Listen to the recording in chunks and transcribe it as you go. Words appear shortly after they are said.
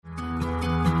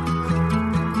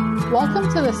Welcome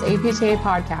to this APTA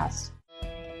podcast.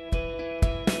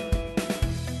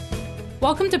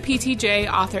 Welcome to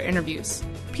PTJ Author Interviews.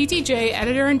 PTJ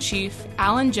Editor-in-Chief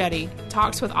Alan Jetty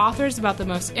talks with authors about the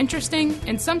most interesting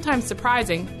and sometimes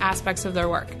surprising aspects of their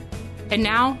work. And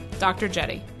now, Dr.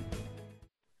 Jetty.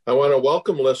 I want to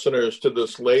welcome listeners to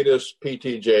this latest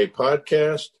PTJ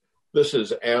podcast. This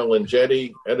is Alan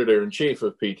Jetty, Editor-in-Chief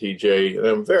of PTJ, and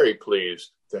I'm very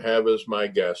pleased to have as my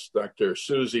guest Dr.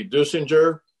 Susie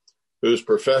Dusinger, who's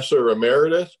Professor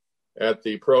Emeritus at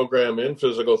the program in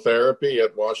Physical Therapy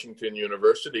at Washington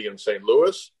University in St.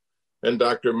 Louis, and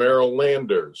Dr. Merrill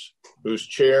Landers, who's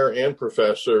Chair and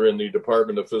Professor in the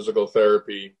Department of Physical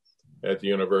Therapy at the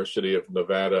University of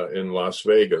Nevada in Las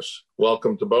Vegas.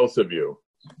 Welcome to both of you.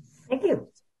 Thank you.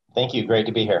 Thank you. Great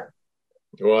to be here.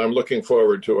 Well, I'm looking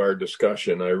forward to our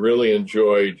discussion. I really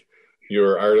enjoyed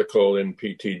your article in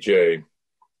PTJ.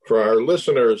 For our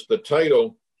listeners, the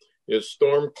title is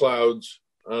Storm Clouds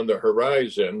on the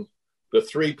Horizon, the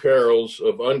Three Perils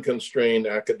of Unconstrained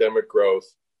Academic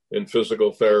Growth in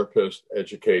Physical Therapist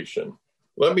Education.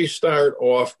 Let me start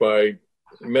off by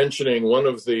mentioning one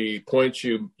of the points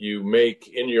you make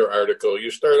in your article.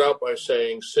 You start out by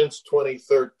saying, since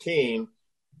 2013,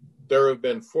 there have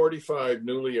been 45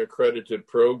 newly accredited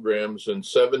programs and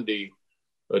 70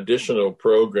 additional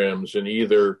programs in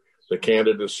either the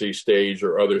candidacy stage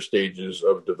or other stages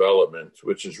of development,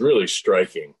 which is really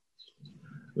striking.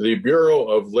 The Bureau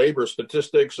of Labor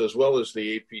Statistics, as well as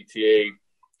the APTA,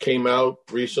 came out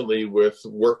recently with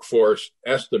workforce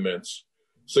estimates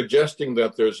suggesting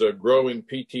that there's a growing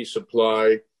PT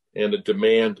supply and a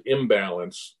demand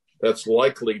imbalance that's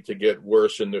likely to get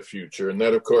worse in the future. And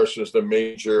that, of course, is the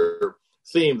major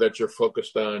theme that you're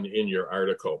focused on in your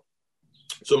article.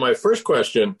 So my first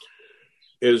question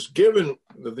is, given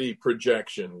the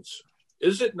projections,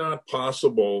 is it not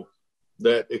possible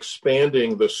that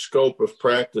expanding the scope of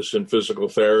practice in physical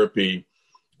therapy,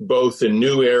 both in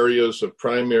new areas of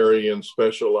primary and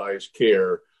specialized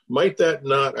care, might that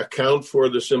not account for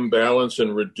this imbalance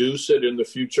and reduce it in the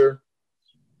future?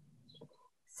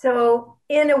 So,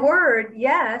 in a word,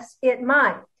 yes, it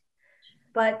might.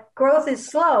 But growth is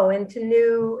slow into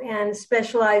new and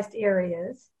specialized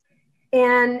areas.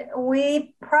 And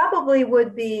we probably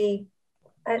would be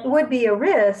a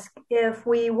risk if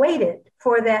we waited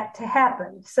for that to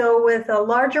happen. So with a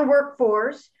larger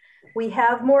workforce, we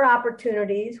have more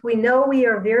opportunities. We know we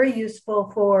are very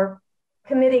useful for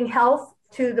committing health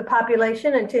to the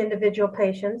population and to individual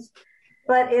patients,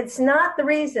 but it's not the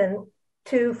reason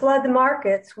to flood the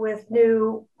markets with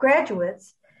new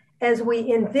graduates as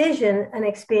we envision an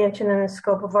expansion in the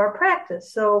scope of our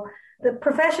practice. So the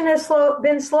profession has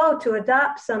been slow to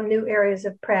adopt some new areas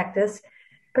of practice,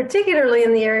 particularly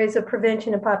in the areas of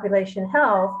prevention and population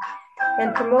health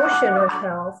and promotion of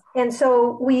health. And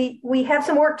so we have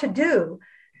some work to do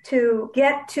to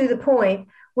get to the point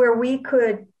where we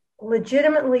could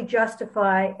legitimately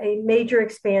justify a major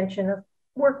expansion of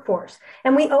workforce.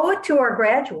 And we owe it to our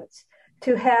graduates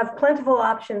to have plentiful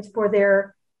options for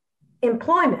their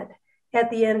employment at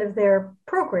the end of their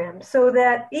program, so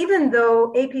that even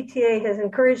though APTA has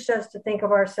encouraged us to think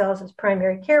of ourselves as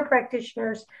primary care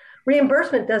practitioners,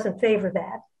 reimbursement doesn't favor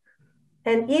that.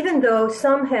 And even though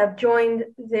some have joined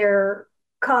their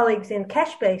colleagues in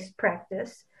cash-based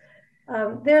practice,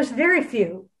 there's very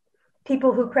few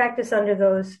people who practice under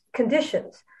those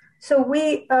conditions. So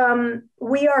we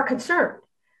are concerned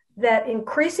that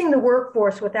increasing the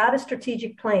workforce without a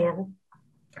strategic plan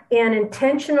and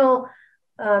intentional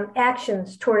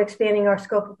actions toward expanding our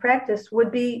scope of practice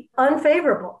would be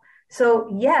unfavorable. So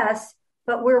yes,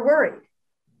 but we're worried.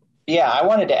 Yeah, I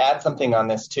wanted to add something on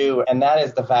this too, and that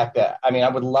is the fact that, I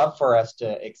would love for us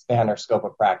to expand our scope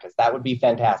of practice. That would be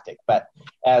fantastic. But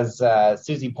as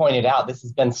Susie pointed out, this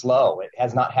has been slow. It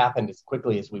has not happened as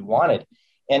quickly as we wanted.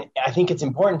 And I think it's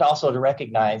important also to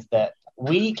recognize that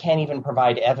we can't even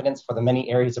provide evidence for the many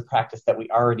areas of practice that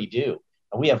we already do.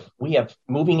 We have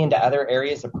moving into other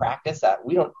areas of practice.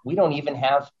 We don't even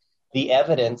have the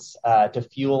evidence to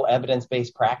fuel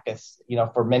evidence-based practice,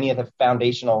 for many of the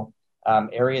foundational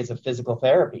areas of physical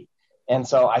therapy. And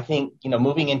so I think,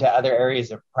 moving into other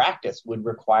areas of practice would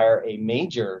require a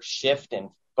major shift and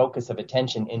focus of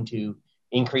attention into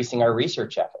increasing our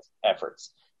research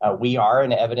efforts. We are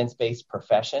an evidence-based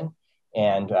profession,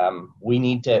 and we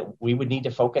would need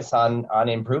to focus on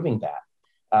improving that.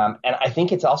 And I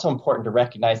think it's also important to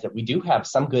recognize that we do have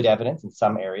some good evidence in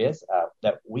some areas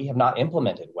that we have not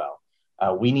implemented well.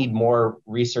 We need more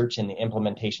research in the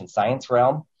implementation science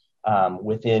realm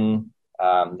within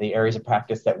the areas of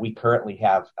practice that we currently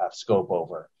have scope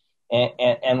over.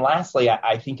 And lastly,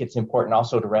 I think it's important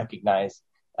also to recognize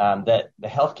that the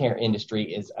healthcare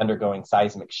industry is undergoing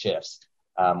seismic shifts.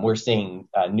 We're seeing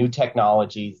new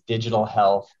technologies, digital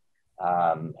health,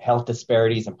 health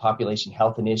disparities and population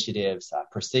health initiatives,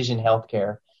 precision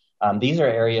healthcare. These are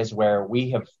areas where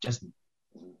we have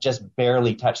just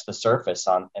barely touched the surface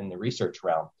in the research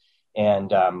realm.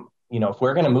 And, if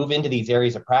we're going to move into these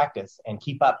areas of practice and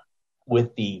keep up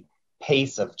with the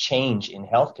pace of change in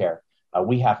healthcare,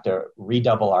 we have to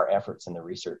redouble our efforts in the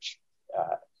research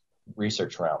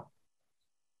realm.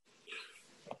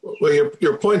 Well,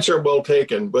 your points are well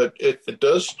taken, but it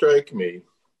does strike me,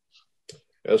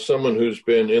 as someone who's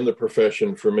been in the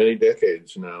profession for many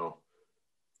decades now,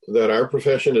 that our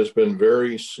profession has been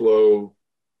very slow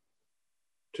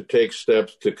to take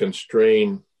steps to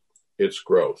constrain its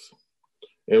growth.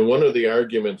 And one of the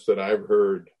arguments that I've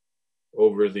heard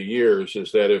over the years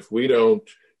is that if we don't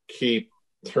keep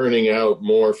turning out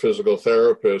more physical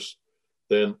therapists,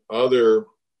 then other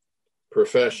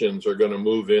professions are going to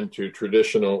move into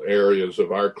traditional areas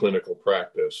of our clinical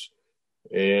practice.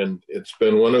 And it's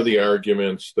been one of the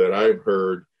arguments that I've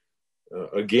heard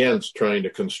against trying to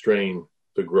constrain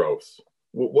the growth.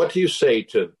 What do you say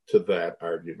to that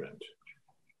argument?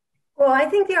 Well, I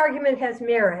think the argument has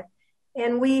merit,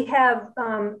 and we have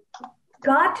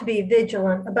got to be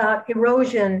vigilant about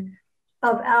erosion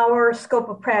of our scope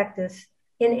of practice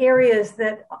in areas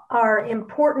that are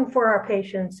important for our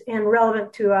patients and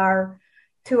relevant to our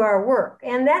work.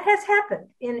 And that has happened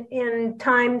in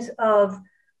times of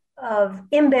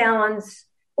imbalance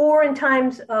or in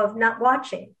times of not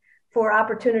watching for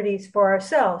opportunities for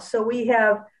ourselves. So we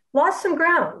have lost some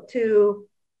ground to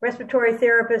respiratory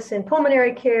therapists in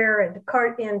pulmonary care and to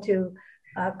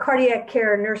cardiac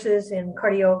care nurses in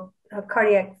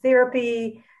cardiac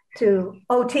therapy, to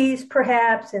OTs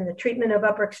perhaps in the treatment of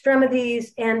upper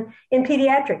extremities, and in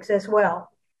pediatrics as well,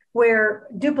 where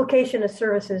duplication of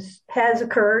services has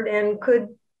occurred and could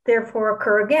therefore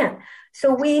occur again.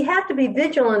 So we have to be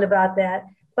vigilant about that,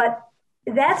 but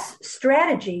that's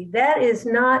strategy. That is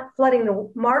not flooding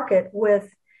the market with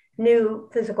new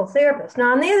physical therapists.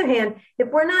 Now, on the other hand, if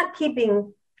we're not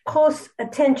keeping close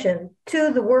attention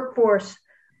to the workforce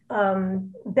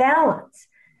balance,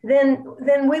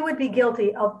 then we would be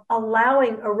guilty of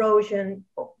allowing erosion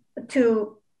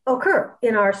to occur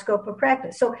in our scope of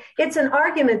practice. So it's an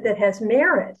argument that has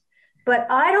merit, but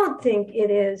I don't think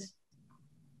it is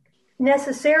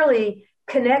necessarily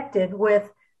connected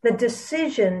with the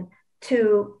decision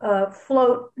to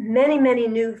float many, many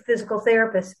new physical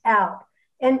therapists out.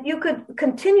 And you could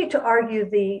continue to argue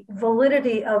the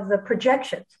validity of the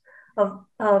projections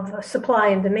of supply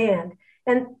and demand.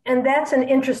 And that's an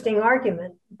interesting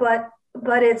argument, but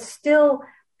it's still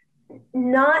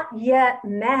not yet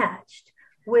matched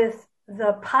with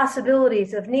the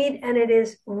possibilities of need, and it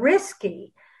is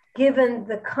risky given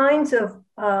the kinds of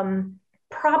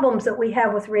problems that we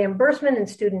have with reimbursement and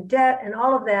student debt and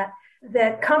all of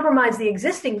that compromise the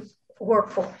existing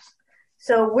workforce.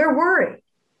 So we're worried.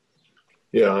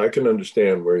 Yeah, I can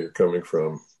understand where you're coming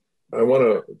from. I want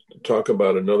to talk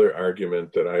about another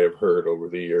argument that I have heard over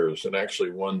the years, and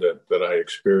actually one that I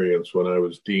experienced when I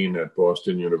was dean at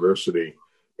Boston University.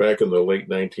 Back in the late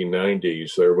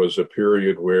 1990s, there was a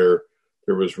period where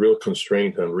there was real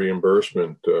constraint on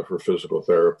reimbursement for physical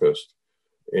therapists.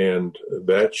 And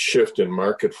that shift in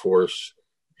market force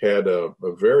had a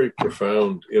very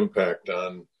profound impact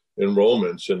on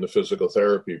enrollments in the physical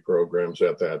therapy programs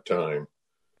at that time.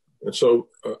 And so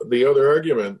the other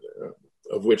argument,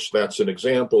 of which that's an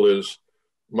example, is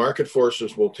market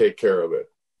forces will take care of it.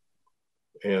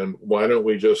 And why don't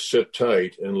we just sit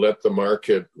tight and let the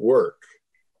market work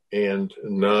and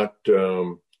not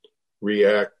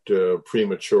react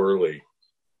prematurely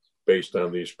based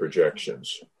on these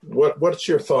projections? What's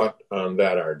your thought on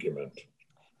that argument?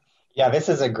 Yeah, this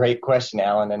is a great question,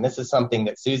 Alan, and this is something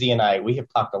that Susie and we have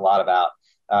talked a lot about.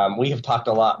 We have talked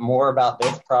a lot more about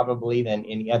this probably than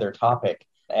any other topic,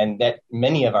 and that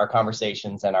many of our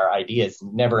conversations and our ideas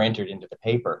never entered into the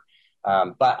paper.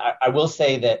 But I will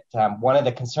say that one of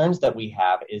the concerns that we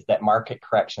have is that market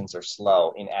corrections are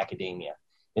slow in academia.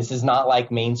 This is not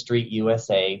like Main Street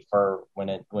USA for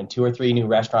when 2 or 3 new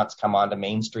restaurants come onto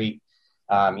Main Street.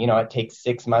 It takes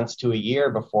 6 months to a year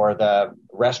before the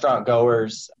restaurant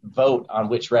goers vote on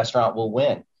which restaurant will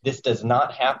win. This does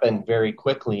not happen very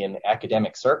quickly in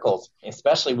academic circles,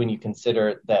 especially when you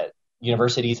consider that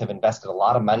universities have invested a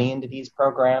lot of money into these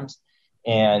programs.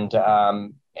 And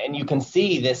you can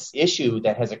see this issue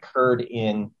that has occurred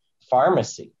in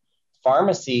pharmacy.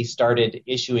 Pharmacy started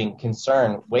issuing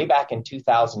concern way back in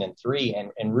 2003,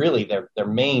 and really their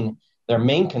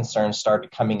main concerns started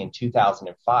coming in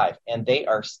 2005, and they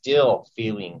are still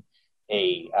feeling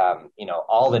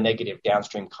all the negative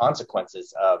downstream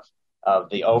consequences of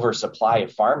the oversupply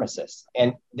of pharmacists.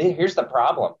 And here's the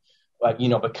problem.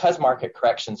 Because market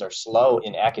corrections are slow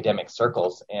in academic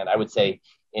circles, and I would say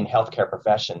in healthcare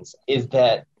professions, is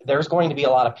that there's going to be a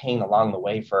lot of pain along the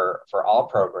way for all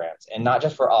programs, and not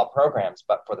just for all programs,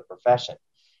 but for the profession.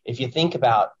 If you think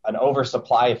about an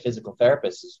oversupply of physical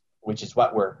therapists, which is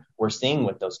what we're seeing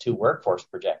with those two workforce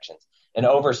projections, an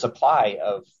oversupply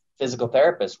of physical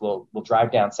therapists will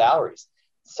drive down salaries.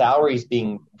 Salaries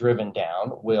being driven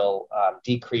down will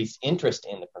decrease interest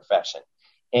in the profession.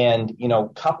 And,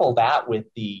 couple that with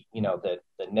the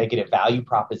negative value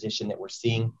proposition that we're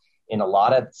seeing in a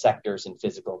lot of sectors in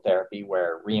physical therapy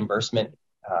where reimbursement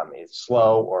is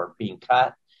slow or being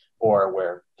cut, or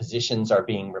where positions are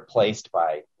being replaced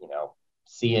by,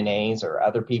 CNAs or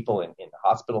other people in the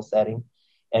hospital setting.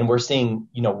 And we're seeing,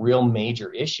 real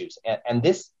major issues.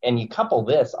 And you couple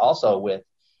this also with,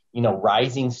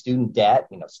 rising student debt.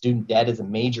 Student debt is a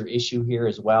major issue here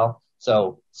as well.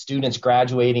 So students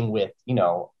graduating with,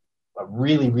 a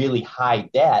really, really high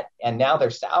debt, and now their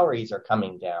salaries are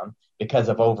coming down because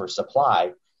of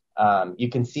oversupply. You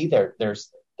can see there's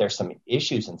some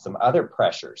issues and some other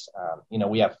pressures.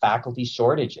 We have faculty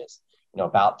shortages,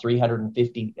 about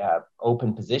 350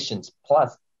 open positions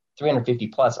plus 350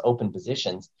 plus open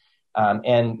positions,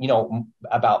 and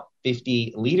about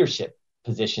 50 leadership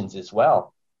positions as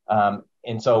well.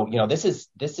 And so, this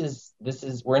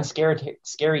is we're in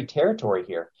scary territory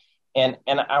here. And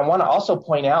I want to also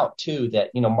point out too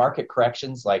that, market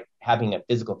corrections, like having a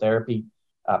physical therapy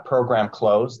program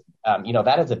close,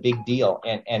 that is a big deal.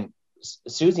 And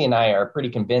Susie and I are pretty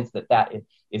convinced that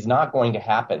is not going to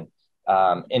happen.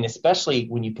 And especially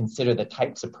when you consider the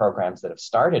types of programs that have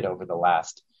started over the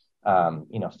last,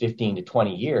 15 to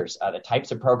 20 years, the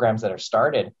types of programs that are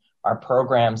started are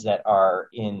programs that are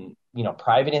in,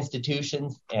 private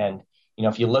institutions. And,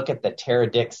 if you look at the Tara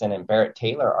Dixon and Barrett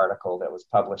Taylor article that was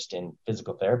published in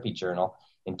Physical Therapy Journal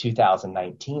in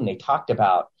 2019, they talked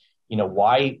about,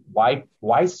 why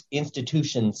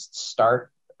institutions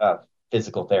start a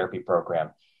physical therapy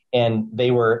program. And they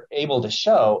were able to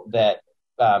show that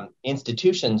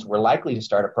institutions were likely to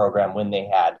start a program when they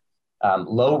had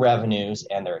low revenues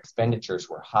and their expenditures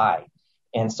were high.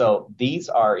 And so these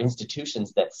are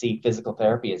institutions that see physical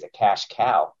therapy as a cash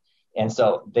cow. And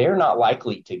so they're not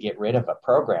likely to get rid of a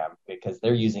program because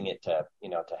they're using it to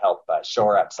help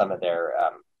shore up some of their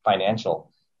financial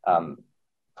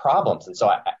problems. And so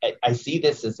I see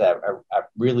this as a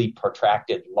really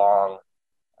protracted, long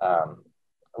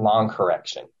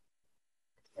correction.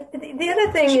 The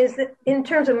other thing is that in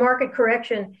terms of market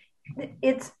correction,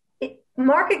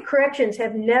 market corrections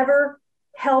have never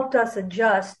helped us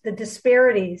adjust the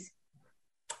disparities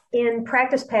in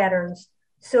practice patterns.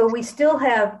 So we still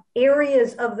have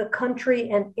areas of the country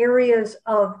and areas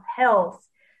of health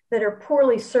that are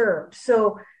poorly served.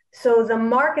 So the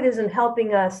market isn't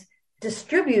helping us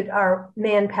distribute our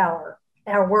manpower,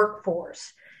 our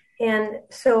workforce. And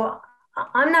so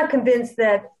I'm not convinced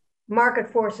that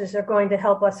market forces are going to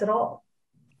help us at all.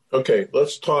 Okay,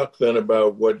 let's talk then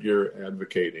about what you're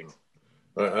advocating.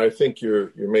 I think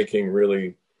you're making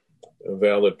really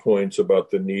valid points about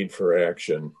the need for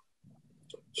action.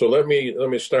 So let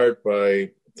me start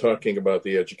by talking about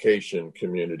the education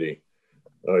community.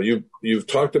 You've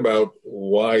talked about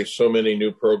why so many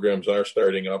new programs are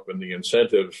starting up and the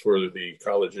incentives for the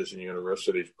colleges and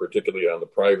universities, particularly on the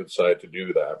private side, to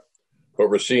do that. But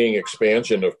we're seeing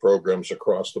expansion of programs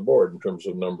across the board in terms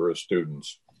of number of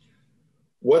students.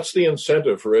 What's the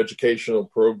incentive for educational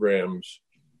programs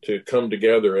to come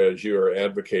together as you are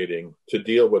advocating to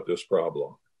deal with this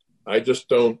problem? I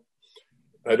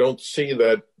don't see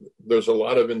that there's a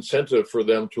lot of incentive for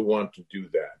them to want to do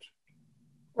that.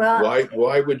 Well,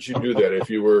 why would you do that if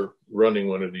you were running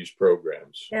one of these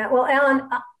programs? Yeah, well, Alan,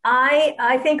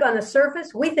 I think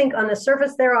we think on the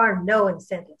surface there are no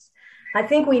incentives. I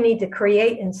think we need to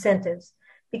create incentives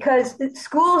because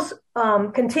schools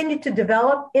continue to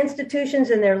develop.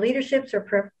 Institutions and their leaderships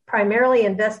are primarily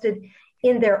invested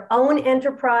in their own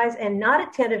enterprise and not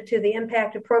attentive to the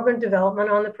impact of program development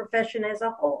on the profession as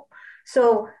a whole.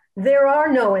 So there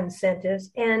are no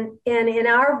incentives. And in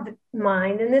our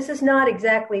mind, and this is not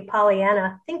exactly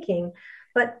Pollyanna thinking,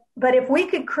 but if we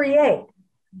could create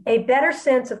a better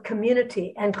sense of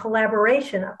community and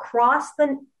collaboration across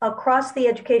the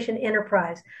education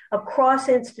enterprise, across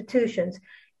institutions,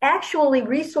 actually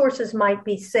resources might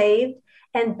be saved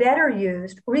and better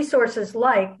used. Resources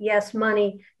like, yes,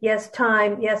 money, yes,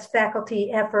 time, yes,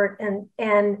 faculty effort,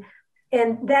 and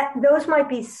that those might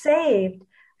be saved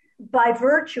by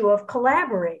virtue of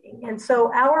collaborating. And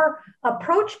so our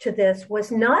approach to this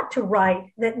was not to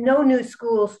write that no new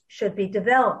schools should be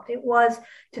developed. It was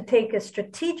to take a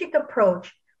strategic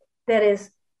approach that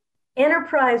is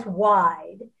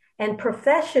enterprise-wide and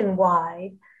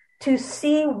profession-wide to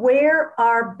see where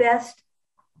our best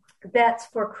bets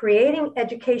for creating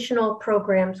educational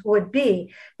programs would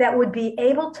be that would be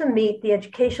able to meet the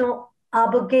educational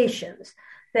obligations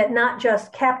that not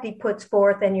just CAPTE puts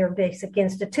forth and your basic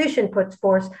institution puts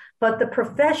forth, but the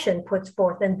profession puts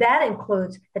forth. And that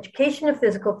includes education of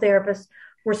physical therapists,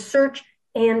 research,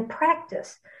 and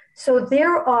practice. So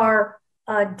there are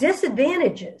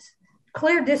disadvantages,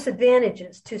 clear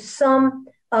disadvantages to some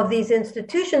of these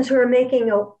institutions who are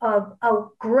making a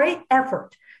great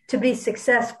effort to be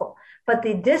successful. But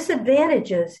the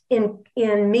disadvantages in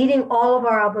meeting all of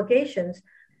our obligations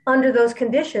under those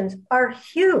conditions are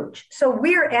huge. So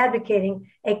we're advocating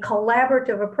a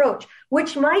collaborative approach,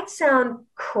 which might sound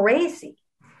crazy,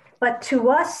 but to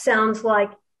us sounds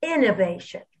like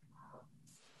innovation.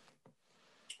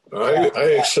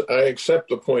 I accept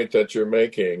the point that you're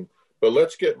making, but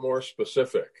let's get more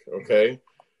specific, okay?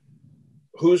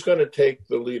 Who's going to take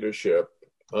the leadership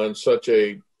on such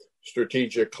a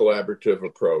strategic collaborative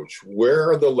approach? Where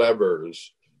are the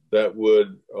levers that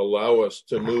would allow us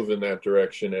to move in that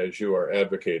direction as you are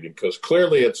advocating? Because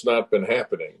clearly it's not been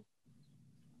happening.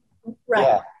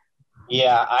 Right.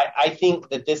 Yeah, I think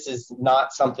that this is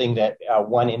not something that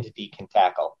one entity can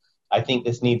tackle. I think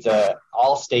this needs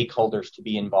all stakeholders to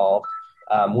be involved.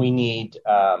 We need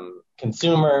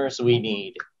consumers, we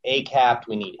need ACAPT,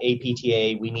 we need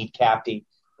APTA, we need CAPTE.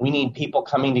 We need people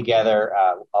coming together,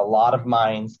 a lot of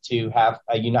minds to have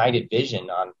a united vision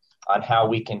on how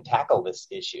we can tackle this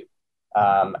issue.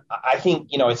 I think,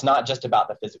 it's not just about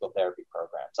the physical therapy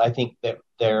programs. I think that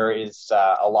there is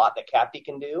a lot that CAPTE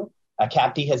can do.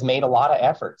 CAPTE has made a lot of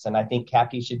efforts, and I think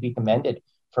CAPTE should be commended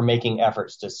for making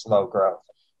efforts to slow growth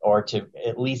or to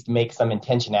at least make some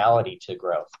intentionality to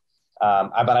growth.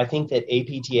 But I think that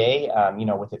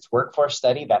APTA, with its workforce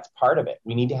study, that's part of it.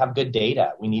 We need to have good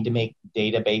data. We need to make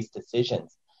data-based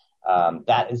decisions.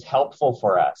 That is helpful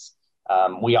for us.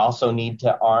 We also need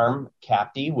to arm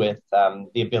CAPTE with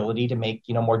the ability to make,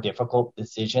 more difficult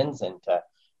decisions and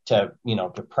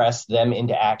to press them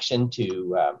into action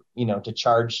to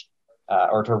charge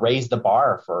or to raise the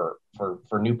bar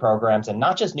for new programs, and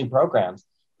not just new programs,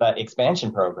 but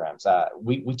expansion programs.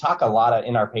 We talk a lot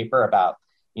in our paper about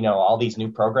all these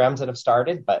new programs that have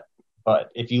started, but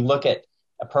if you look at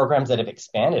programs that have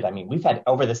expanded, we've had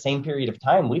over the same period of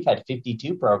time, we've had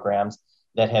 52 programs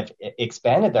that have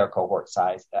expanded their cohort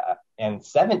size, and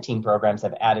 17 programs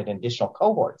have added additional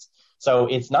cohorts. So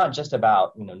it's not just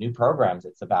about new programs;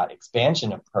 it's about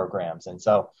expansion of programs. And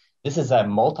so this is a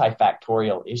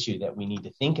multifactorial issue that we need to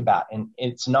think about, and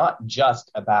it's not just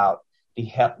about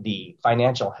the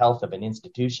financial health of an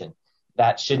institution.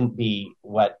 That shouldn't be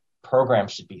what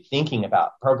programs should be thinking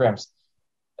about. Programs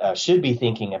should be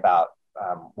thinking about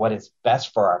what is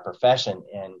best for our profession,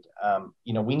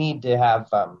 and we need to have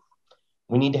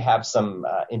some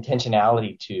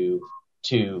intentionality to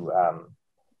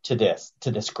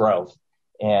this growth,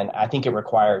 and I think it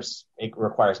requires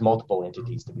multiple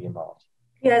entities to be involved.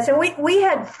 Yeah, so we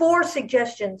had 4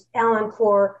 suggestions, Alan,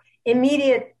 for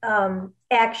immediate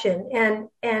action, and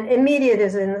immediate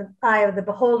is in the eye of the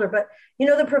beholder. But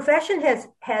the profession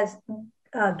has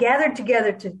gathered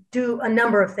together to do a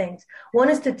number of things. One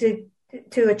is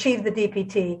to achieve the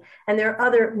DPT, and there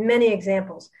are many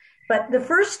examples. But the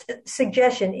first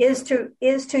suggestion is to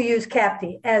use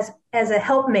CAPTE as a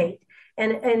helpmate,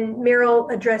 and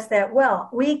Meryl addressed that well.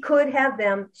 We could have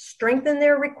them strengthen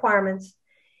their requirements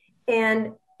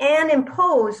and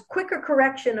impose quicker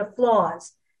correction of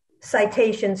flaws,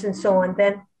 citations, and so on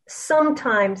that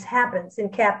sometimes happens in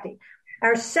CAPTE.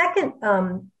 Our second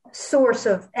source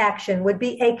of action would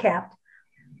be ACAPT.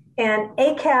 And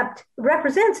ACAPT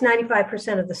represents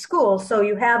 95% of the schools. So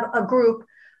you have a group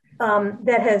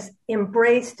that has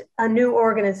embraced a new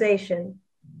organization.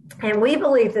 And we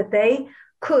believe that they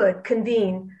could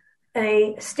convene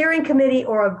a steering committee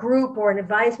or a group or an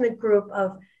advisement group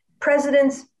of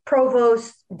presidents,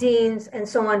 provosts, deans, and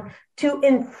so on to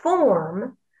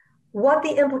inform what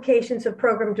the implications of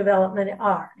program development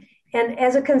are. And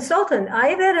as a consultant,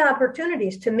 I've had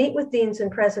opportunities to meet with deans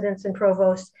and presidents and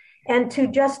provosts and to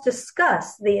just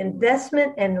discuss the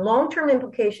investment and long-term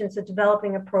implications of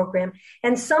developing a program.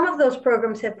 And some of those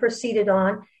programs have proceeded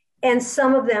on, and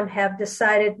some of them have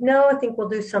decided, no, I think we'll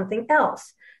do something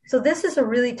else. So this is a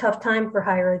really tough time for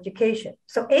higher education.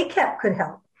 So ACAP could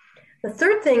help. The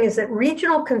third thing is that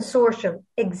regional consortium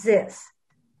exists.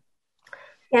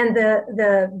 And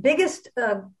the biggest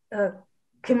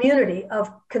community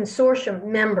of consortium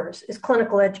members is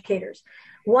clinical educators.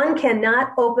 One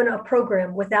cannot open a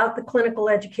program without the clinical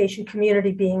education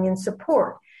community being in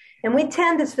support. And we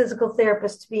tend as physical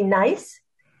therapists to be nice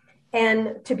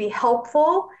and to be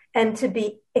helpful and to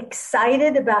be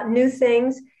excited about new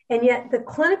things. And yet the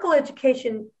clinical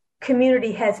education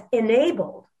community has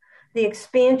enabled the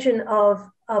expansion of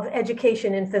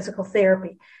education in physical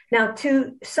therapy. Now,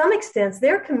 to some extent,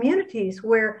 there are communities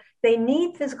where they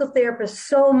need physical therapists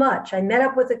so much. I met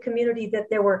up with a community that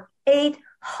there were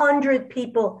 800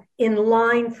 people in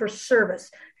line for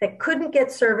service that couldn't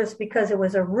get service because it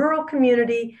was a rural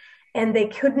community and they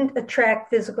couldn't attract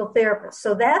physical therapists.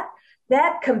 So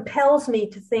that compels me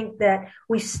to think that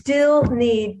we still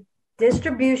need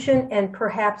distribution and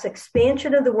perhaps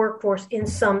expansion of the workforce in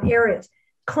some areas.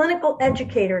 Clinical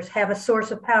educators have a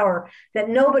source of power that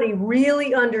nobody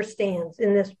really understands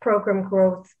in this program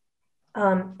growth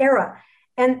era.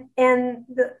 And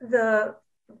the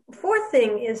fourth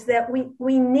thing is that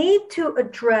we need to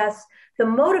address the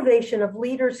motivation of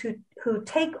leaders who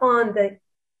take on the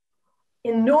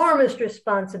enormous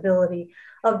responsibility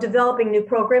of developing new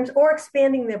programs or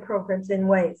expanding their programs in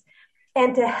ways,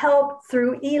 and to help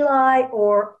through ELI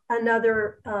or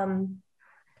another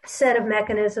set of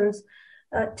mechanisms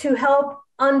to help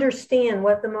understand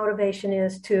what the motivation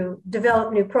is to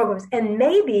develop new programs. And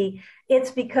maybe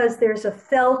it's because there's a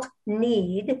felt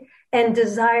need and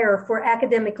desire for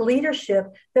academic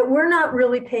leadership that we're not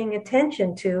really paying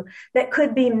attention to, that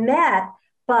could be met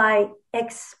by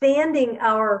expanding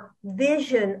our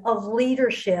vision of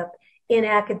leadership in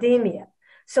academia.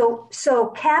 So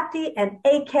CAPTE and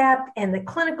ACAPT and the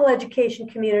clinical education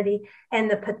community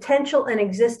and the potential and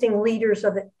existing leaders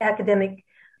of the academic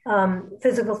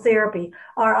physical therapy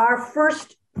are our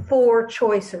first four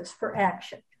choices for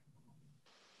action.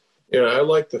 Yeah, I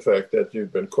like the fact that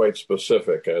you've been quite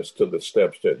specific as to the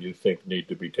steps that you think need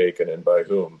to be taken and by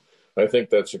whom. I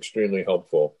think that's extremely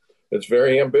helpful. It's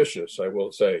very ambitious, I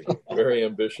will say, very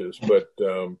ambitious. But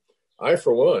I,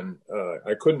 for one,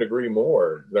 I couldn't agree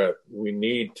more that we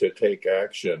need to take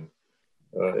action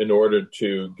in order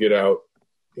to get out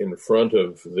in front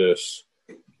of this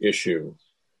issue.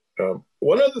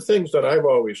 One of the things that I've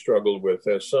always struggled with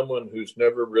as someone who's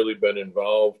never really been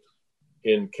involved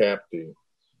in CAPTE,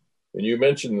 and you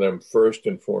mentioned them first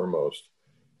and foremost,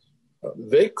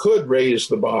 they could raise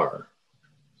the bar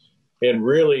and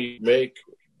really make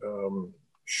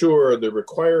sure the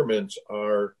requirements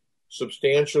are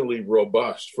substantially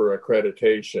robust for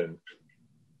accreditation,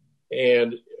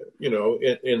 and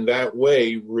in that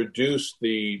way reduce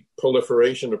the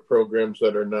proliferation of programs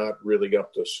that are not really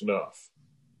up to snuff.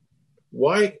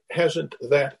 Why hasn't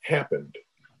that happened?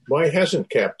 Why hasn't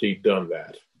CAPTE done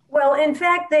that? Well, in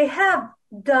fact, they have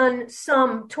done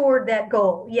some toward that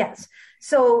goal, yes.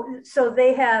 So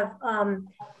they have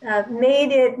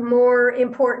made it more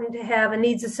important to have a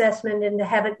needs assessment and to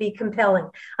have it be compelling.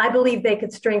 I believe they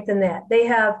could strengthen that. They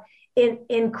have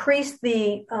increased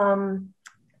the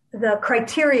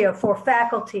criteria for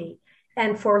faculty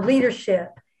and for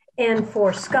leadership and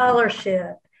for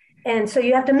scholarship. And so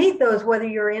you have to meet those whether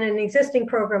you're in an existing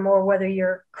program or whether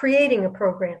you're creating a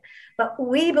program. But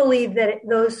we believe that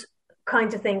those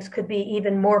kinds of things could be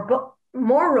even more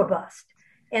robust,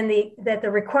 and that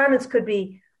the requirements could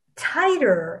be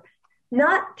tighter,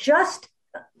 not just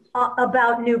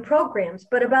about new programs,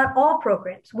 but about all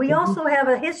programs. We also have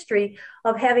a history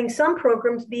of having some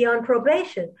programs be on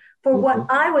probation for what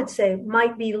I would say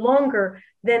might be longer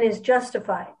than is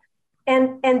justified.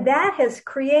 And that has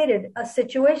created a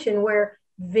situation where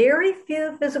very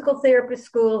few physical therapist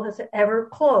schools have ever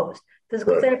closed.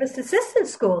 Physical therapist assistant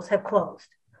schools have closed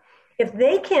if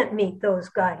they can't meet those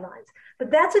guidelines.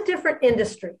 But that's a different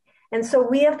industry. And so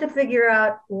we have to figure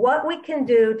out what we can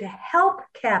do to help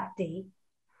CAPTE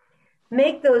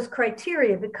make those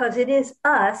criteria, because it is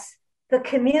us, the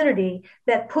community,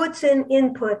 that puts in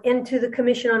input into the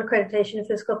Commission on Accreditation of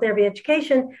Physical Therapy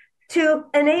Education to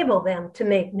enable them to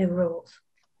make new rules.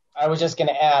 I was just going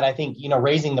to add, I think,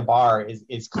 raising the bar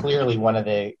is clearly one of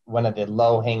the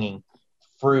low-hanging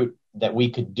fruit that we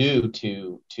could do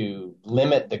to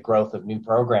limit the growth of new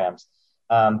programs.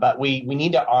 But we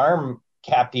need to arm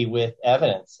CAPTE with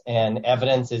evidence, and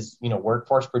evidence is,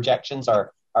 workforce projections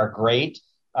are great.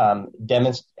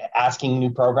 Asking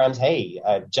new programs, hey,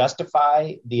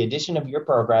 justify the addition of your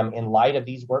program in light of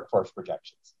these workforce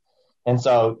projections. And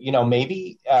so,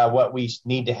 maybe what we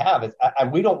need to have is,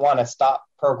 we don't want to stop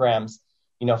programs,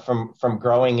 from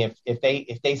growing if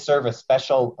they serve a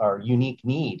special or unique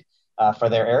need for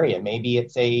their area. Maybe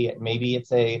it's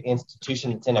a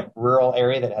institution that's in a rural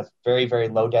area that has very, very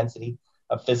low density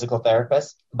of physical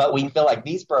therapists. But we feel like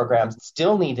these programs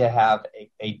still need to have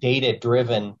a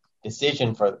data-driven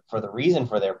decision for the reason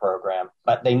for their program,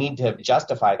 but they need to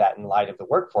justify that in light of the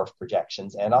workforce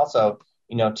projections, and also,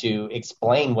 to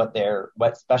explain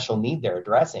what special need they're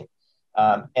addressing.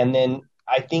 And then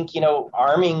I think,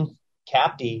 arming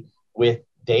CAPTE with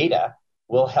data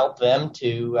will help them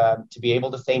to be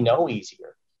able to say no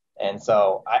easier. And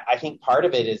so I think part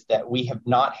of it is that we have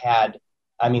not had,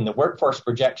 the workforce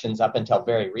projections up until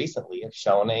very recently have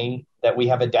shown that we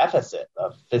have a deficit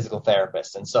of physical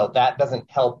therapists. And so that doesn't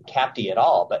help CAPTE at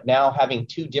all. But now having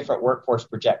two different workforce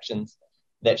projections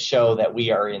that show that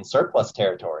we are in surplus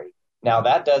territory, now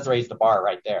that does raise the bar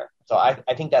right there. So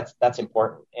I think that's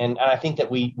important. And I think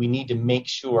that we need to make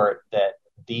sure that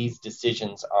these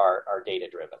decisions are data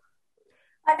driven.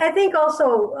 I think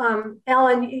also,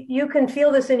 Alan, you can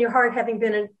feel this in your heart having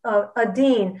been a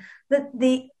dean.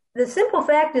 The simple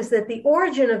fact is that the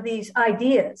origin of these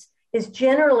ideas is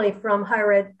generally from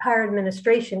higher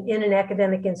administration in an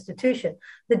academic institution.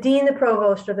 The dean, the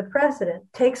provost, or the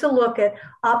president takes a look at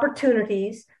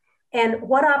opportunities and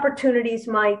what opportunities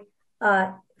might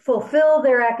fulfill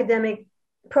their academic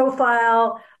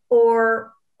profile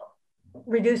or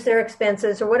reduce their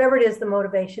expenses or whatever it is the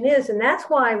motivation is. And that's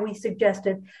why we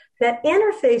suggested that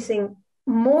interfacing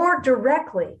more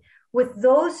directly with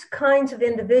those kinds of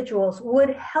individuals would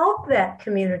help that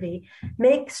community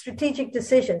make strategic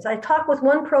decisions. I talked with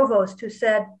one provost who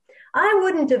said, I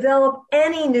wouldn't develop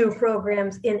any new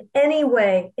programs in any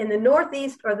way in the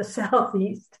Northeast or the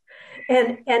Southeast.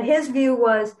 And his view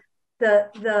was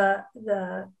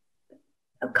the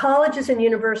colleges and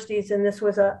universities, and this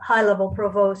was a high-level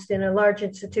provost in a large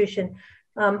institution,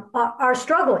 are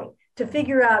struggling to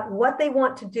figure out what they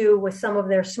want to do with some of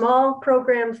their small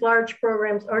programs, large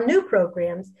programs, or new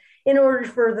programs in order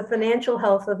for the financial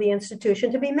health of the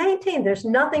institution to be maintained. There's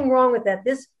nothing wrong with that.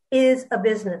 This is a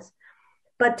business.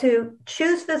 But to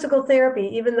choose physical therapy,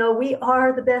 even though we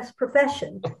are the best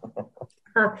profession,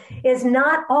 is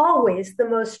not always the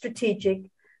most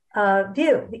strategic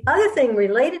view. The other thing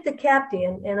related to CAPTE,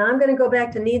 and I'm going to go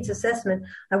back to needs assessment.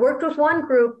 I worked with one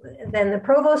group, then the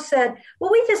provost said,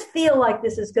 well, we just feel like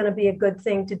this is going to be a good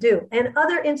thing to do. And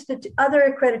other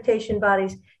accreditation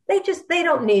bodies, they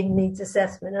don't need needs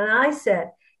assessment. And I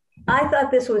said, I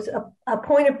thought this was a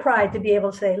point of pride to be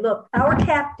able to say, look, our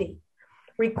CAPTE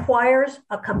requires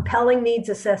a compelling needs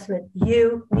assessment.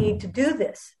 You need to do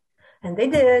this. And they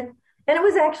did. And it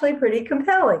was actually pretty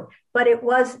compelling, but it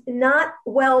was not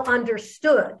well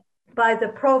understood by the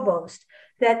provost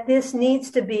that this needs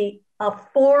to be a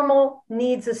formal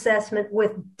needs assessment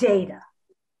with data.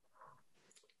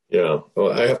 Yeah,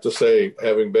 well, I have to say,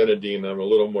 having been a dean, I'm a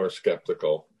little more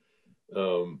skeptical.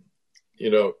 In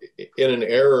an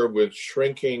era with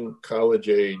shrinking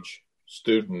college-age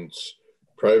students,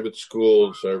 private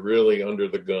schools are really under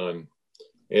the gun.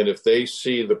 And if they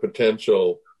see the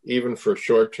potential even for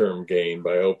short-term gain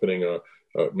by opening a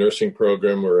nursing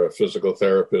program or a physical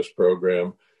therapist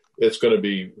program, it's going to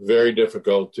be very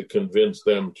difficult to convince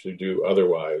them to do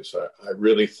otherwise. I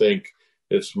really think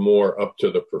it's more up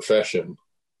to the profession,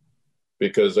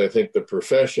 because I think the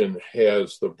profession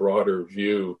has the broader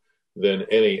view than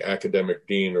any academic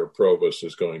dean or provost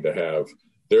is going to have.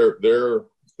 They're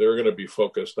going to be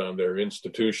focused on their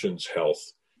institution's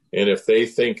health. And if they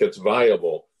think it's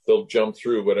viable, they'll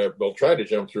try to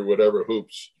jump through whatever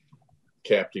hoops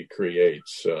CAPTE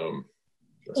creates.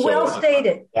 Well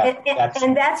stated.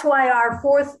 And that's why our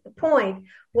fourth point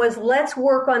was let's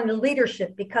work on the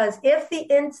leadership, because if the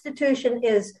institution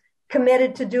is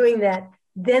committed to doing that,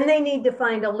 then they need to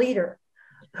find a leader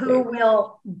who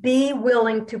will be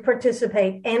willing to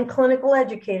participate, and clinical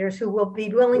educators who will be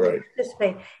willing to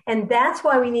participate. And that's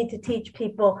why we need to teach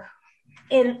people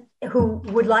who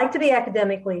would like to be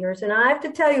academic leaders. And I have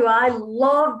to tell you, I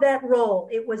love that role.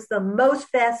 It was the most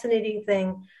fascinating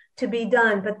thing to be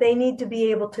done, but they need to be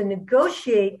able to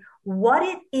negotiate what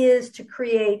it is to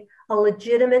create a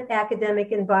legitimate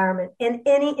academic environment in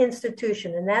any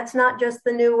institution. And that's not just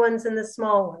the new ones and the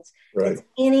small ones. Right. It's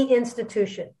any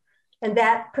institution. And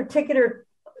that particular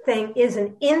thing is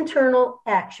an internal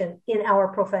action in our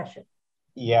profession.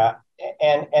 Yeah.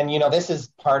 And this is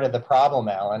part of the problem,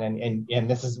 Alan, and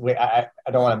this is, I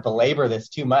don't want to belabor this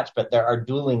too much, but there are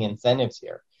dueling incentives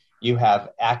here. You have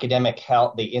academic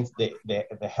health,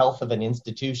 the health of an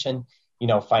institution,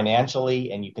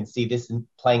 financially, and you can see this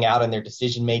playing out in their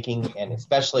decision making, and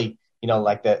especially,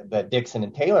 like the Dixon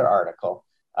and Taylor article,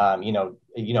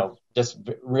 just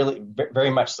really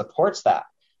very much supports that.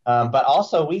 But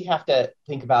also we have to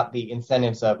think about the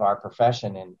incentives of our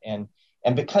profession, and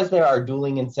because there are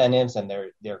dueling incentives and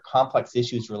there are complex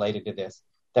issues related to this,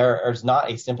 there's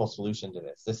not a simple solution to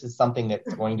this. This is something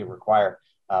that's going to require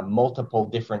multiple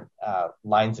different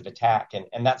lines of attack.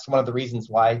 And that's one of the reasons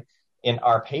why in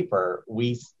our paper,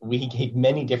 we gave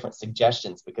many different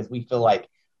suggestions, because we feel like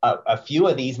a few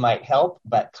of these might help,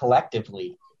 but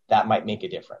collectively that might make a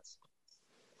difference.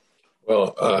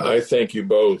 Well, I thank you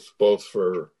both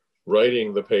for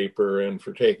writing the paper and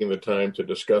for taking the time to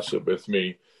discuss it with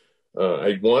me.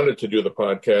 I wanted to do the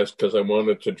podcast because I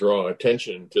wanted to draw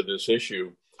attention to this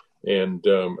issue, and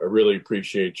I really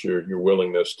appreciate your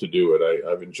willingness to do it.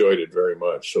 I've enjoyed it very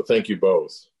much. So thank you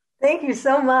both. Thank you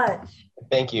so much.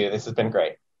 Thank you. This has been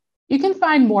great. You can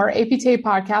find more APTA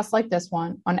podcasts like this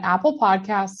one on Apple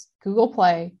Podcasts, Google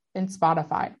Play, and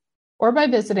Spotify, or by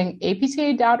visiting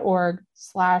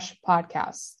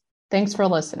apta.org/podcasts. Thanks for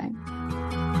listening.